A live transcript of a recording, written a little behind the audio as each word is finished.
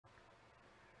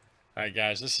All right,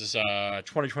 guys, this is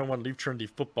 2021 Leaf Trinity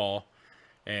football,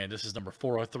 and this is number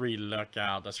 403. Look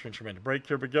out. That's screen to break.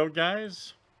 Here we go,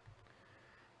 guys.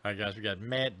 All right, guys, we got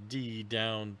Matt D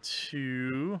down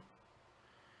to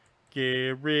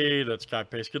Gary. Let's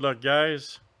copy paste. Good luck,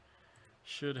 guys.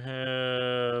 Should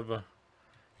have,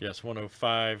 yes,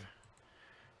 105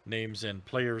 names and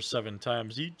players 7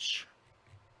 times each.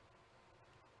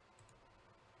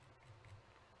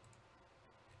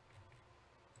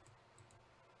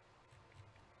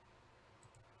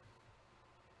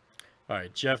 All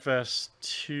right, Jeff S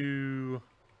to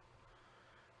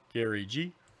Gary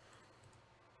G.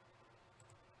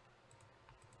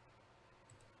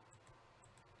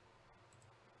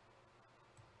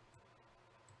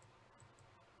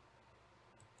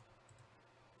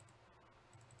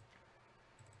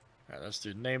 All right, let's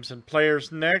do names and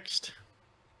players next.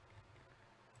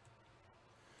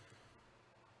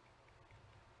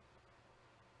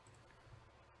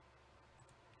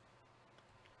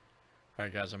 All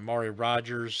right, guys, Amari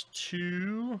Rogers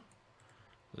to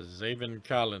Zaven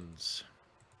Collins.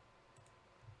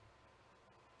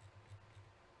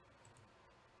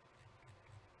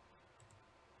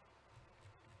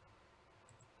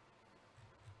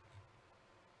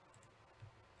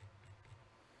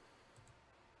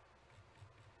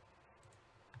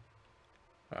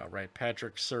 All right,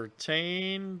 Patrick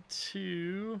Surtain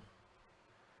to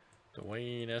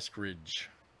Dwayne Eskridge.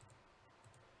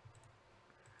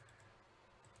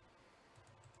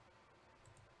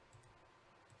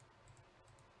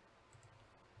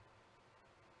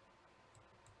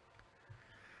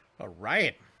 All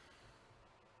right.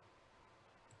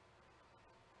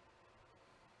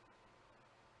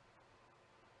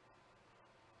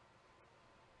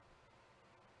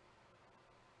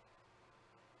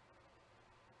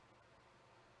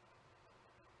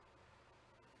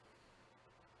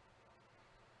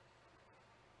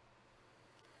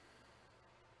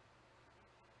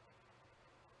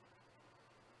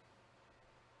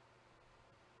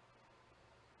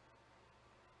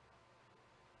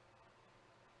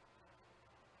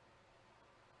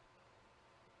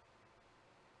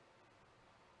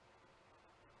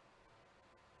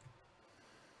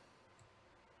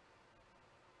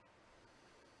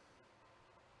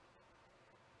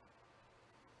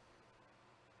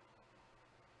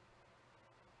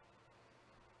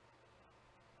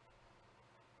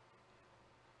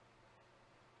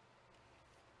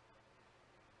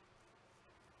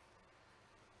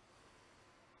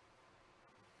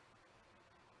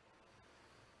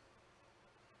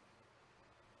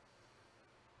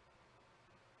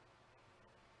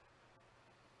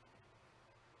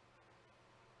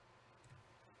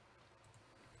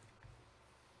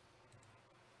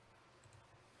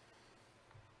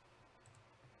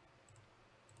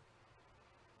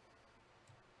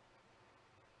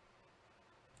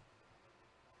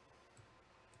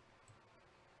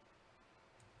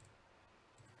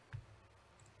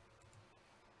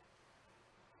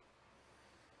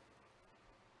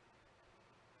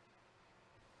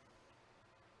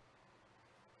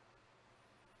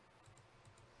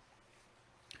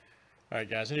 All right,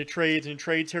 guys, any trades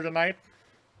here tonight?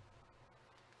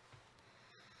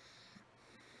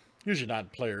 Usually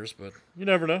not players, but you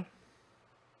never know.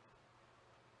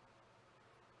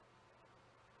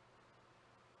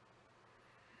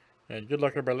 And good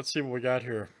luck, everybody. Let's see what we got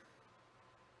here.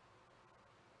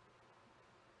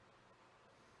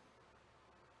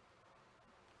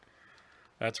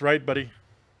 That's right, buddy.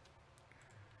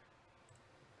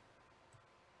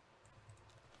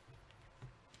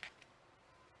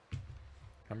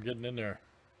 I'm getting in there.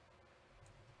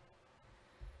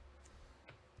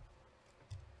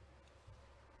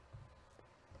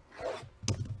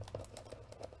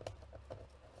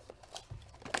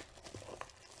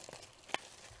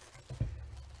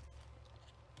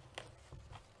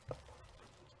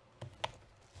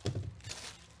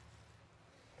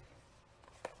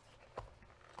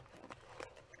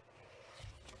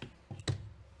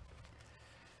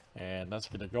 And let's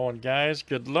get it going, guys.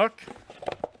 Good luck.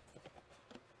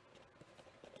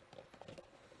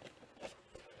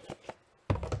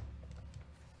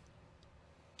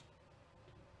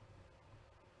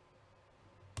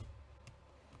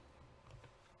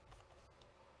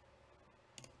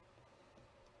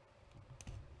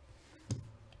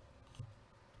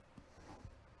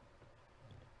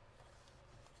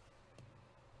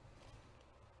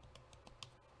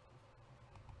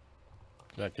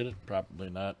 Did I get it? Probably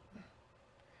not.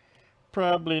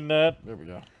 Probably not. There we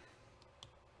go.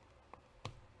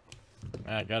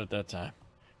 I got it that time.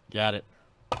 Got it.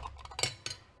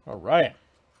 All right.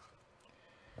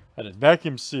 That is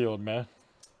vacuum sealed, man.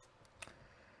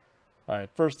 All right,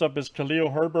 first up is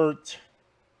Khalil Herbert.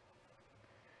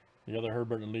 The other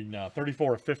Herbert in the league now,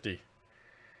 34 of 50.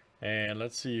 And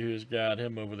let's see who's got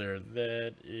him over there.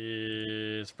 That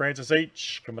is Francis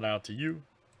H. coming out to you.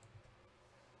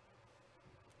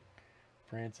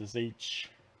 Francis H.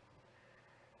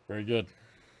 Very good.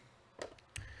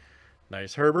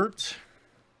 Nice Herbert.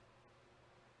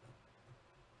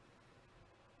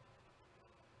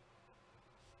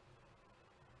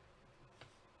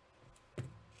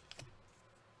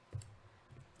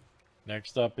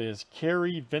 Next up is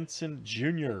Kerry Vincent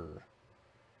Jr.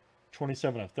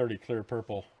 27 of 30, clear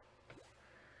purple.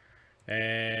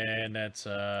 And that's,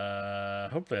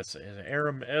 hopefully that's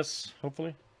Aram S,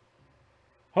 hopefully.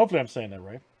 Hopefully I'm saying that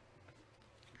right.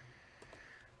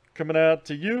 Coming out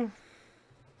to you.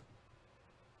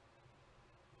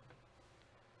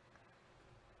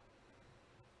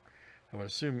 I would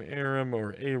assume Aram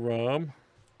or Aram.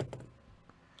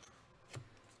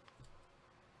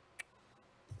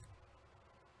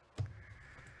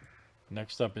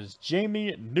 Next up is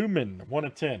Jamie Newman, 1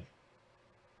 of 10.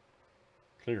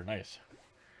 Clear, nice.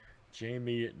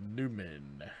 Jamie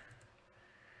Newman.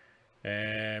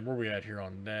 And where are we at here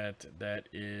on that? That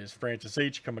is Francis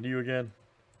H. coming to you again.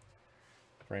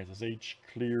 Francis H.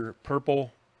 Clear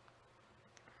purple.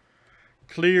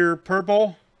 Clear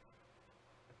purple.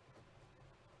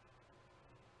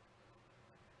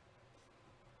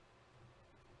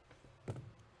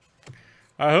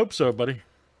 I hope so, buddy.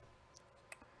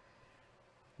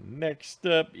 Next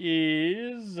up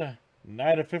is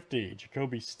 9 of 50,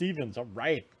 Jacoby Stevens. All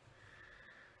right.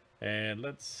 And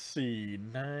let's see,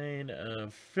 9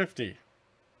 of 50.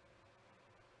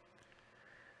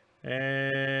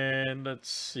 And let's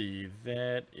see,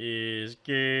 that is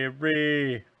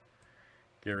Gary.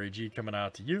 Gary G coming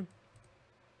out to you.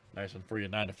 Nice one for you,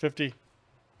 9 of 50.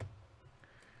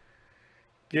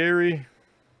 Gary.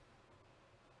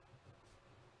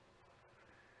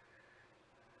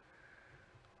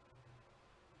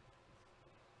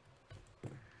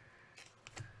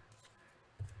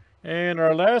 And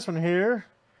our last one here.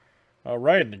 All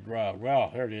right,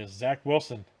 wow, there it is. Zach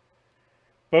Wilson.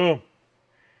 Boom.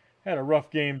 Had a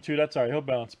rough game, too. That's all right. He'll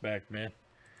bounce back, man.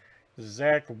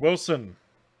 Zach Wilson.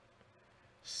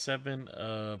 7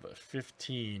 of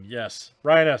 15. Yes.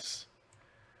 Brian S.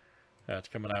 That's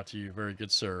coming out to you. Very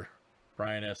good, sir.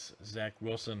 Brian S. Zach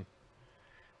Wilson.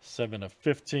 7 of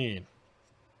 15.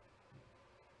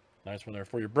 Nice one there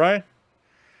for you, Brian.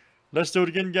 Let's do it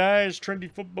again, guys. Trinity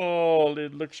football.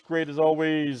 It looks great as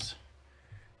always.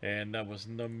 And that was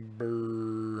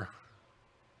number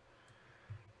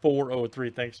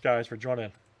 403. Thanks, guys, for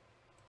joining.